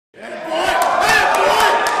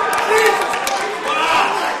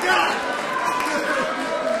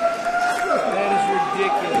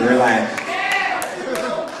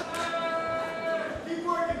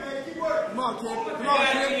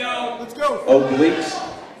Obliques.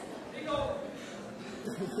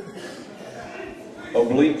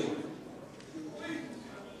 Oblique.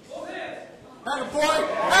 Attaboy!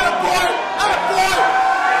 Attaboy! Attaboy!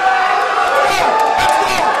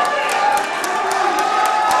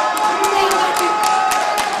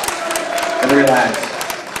 And relax.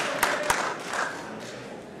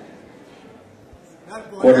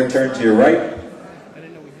 Quarter turn to your right.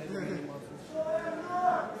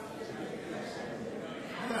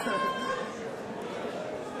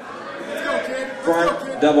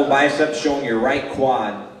 Front double bicep showing your right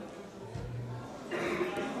quad. Look at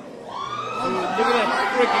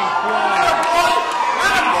that freaking quad.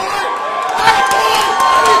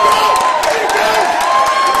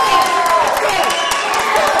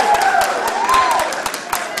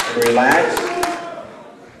 Relax.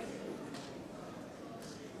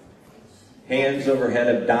 Hands overhead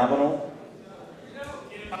abdominal.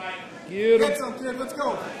 Get some, kid. Let's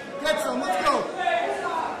go. Get some. Let's go.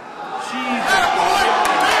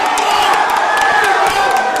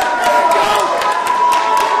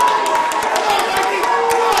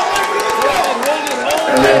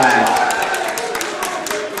 Relax.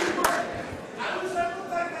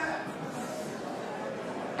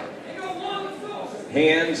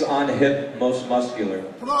 Hands on hip, most muscular.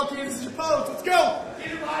 Come on, kid. This is your pose. Let's go.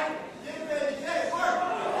 Get it, Mike. Get it, baby. Get it. Work.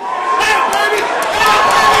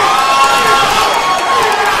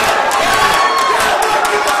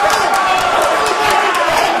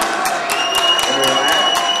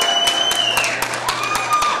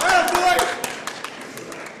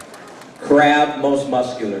 Crab, most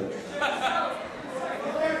muscular.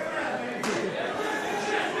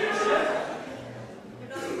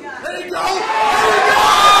 There you go.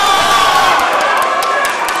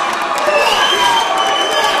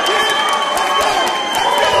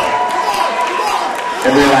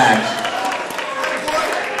 And relax.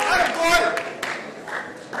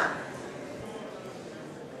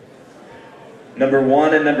 Number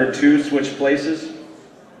 1 and number 2 switch places.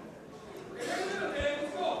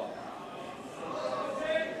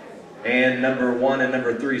 And number 1 and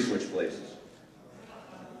number 3 switch places.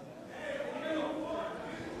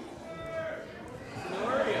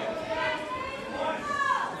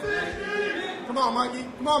 Come on, Mikey.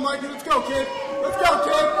 Come on, Mikey. Let's go, kid. Let's go,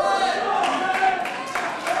 kid.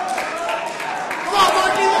 Come on,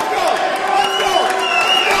 Mikey. Let's go. Let's go.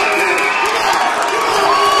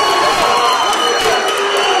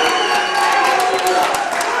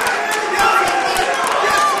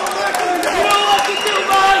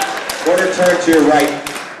 Quarter turn to your right.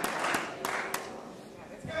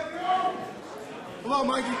 Come on,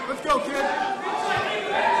 Mikey. Let's go, kid. Let's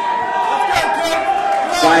go, kid.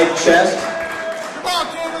 Side chest. Come on,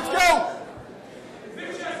 kid. Let's go.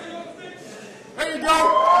 There you go.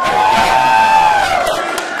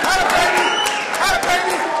 Had it,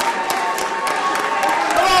 baby.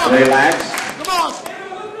 Come on. Relax. Come on.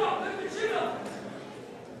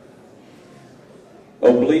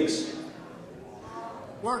 Obliques.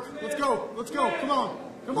 Work. Let's go. Let's go. Come on.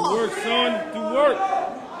 Come on. Do work, son. Do work.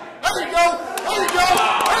 There you go. There you go.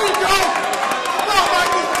 There you go. Come on,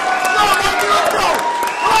 Mikey. Come on, Mikey. Let's go.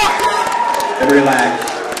 Come on, kid. And relax.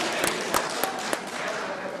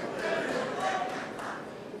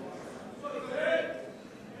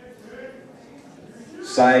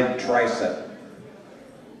 Side tricep.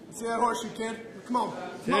 See that horseshoe, kid? Come on.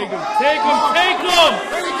 Take him. Take him. Take him.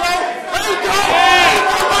 There you go. There you go. Yeah.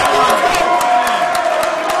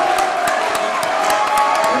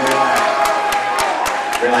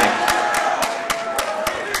 Relax.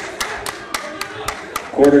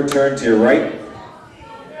 Quarter turn to your right.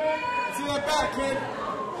 See that back, kid?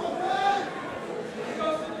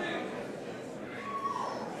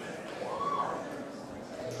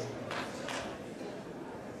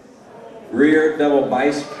 Rear double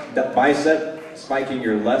bicep, spiking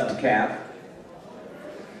your left calf.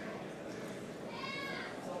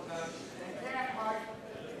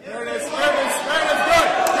 There it is. There it is. There it is. Good.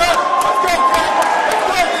 Good. Let's go, kid. Let's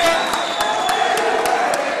go, kid.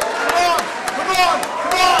 Come on. Come on.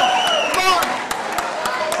 Come on. Come on.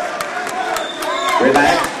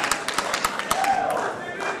 Relax.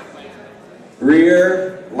 Rear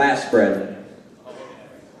lat spread.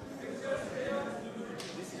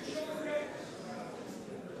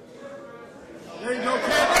 There you go, kid.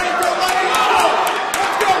 There you go, Mikey. Let's go.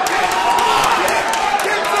 Let's go, kid. Come on, kid.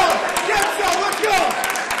 Get some. Let's go.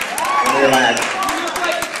 Relax.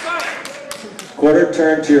 Quarter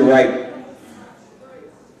turn to your right.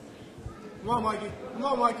 Come on, Mikey. Come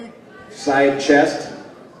on, Mikey. Side chest.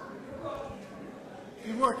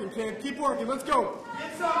 Keep working, kid. Keep working. Let's go.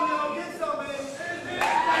 Get some, yo. Get some, man.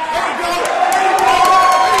 There you go. There you go.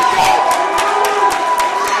 There you go.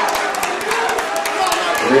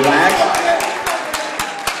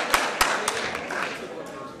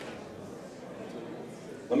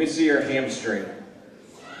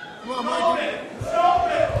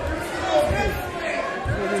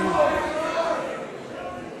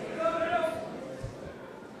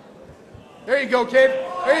 go, kid.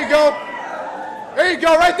 There you go. There you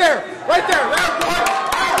go, right there. Right there.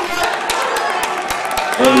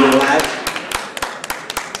 And relax.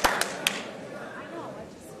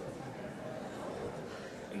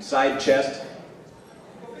 Inside chest.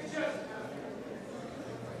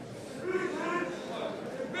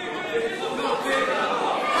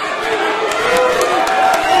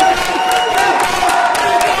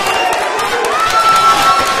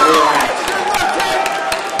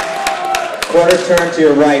 Quarter turn to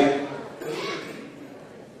your right.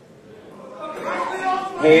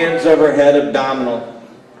 Hands overhead, abdominal.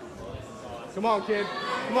 Come on, kid.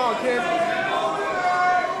 Come on, kid.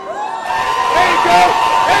 There you go.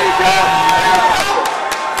 There you go.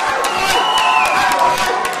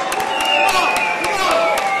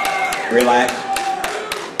 Relax.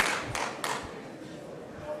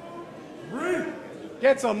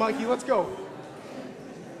 Get some, monkey. Let's go.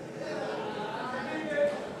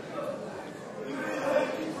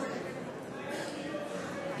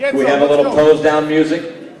 We have a little pose down music.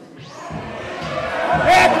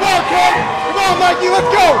 Yeah, come on, kid. Come on, Mikey.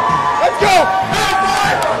 Let's go. Let's go.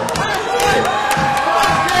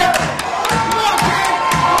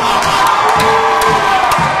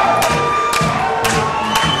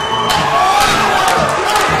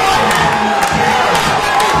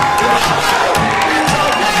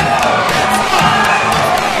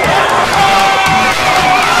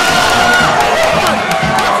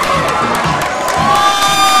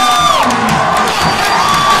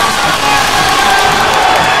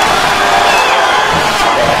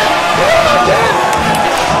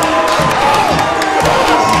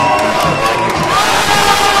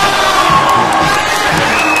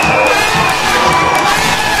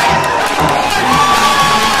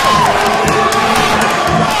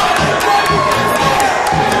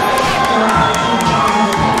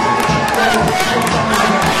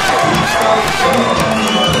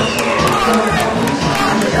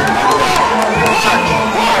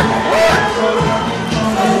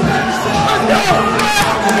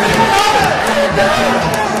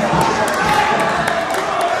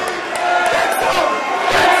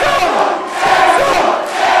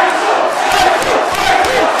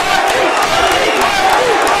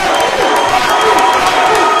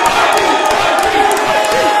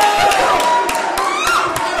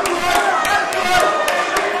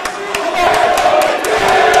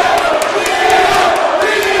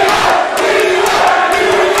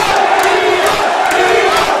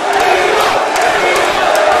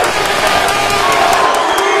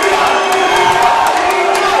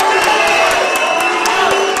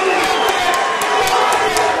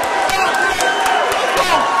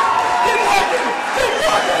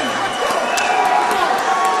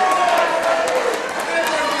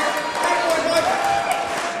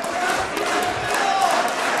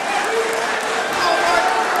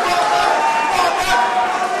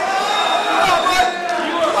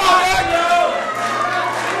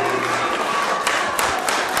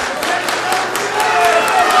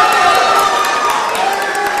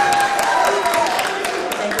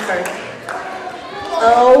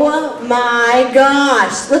 Oh my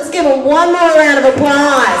gosh. Let's give him one more round of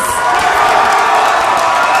applause.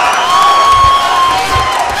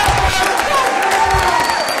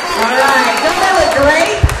 All right, don't that look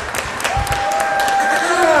great?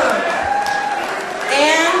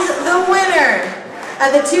 And the winner of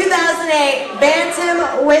the 2008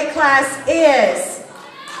 Bantam weight class is,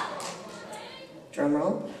 drum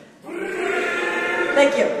roll.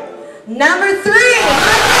 Thank you. Number 3.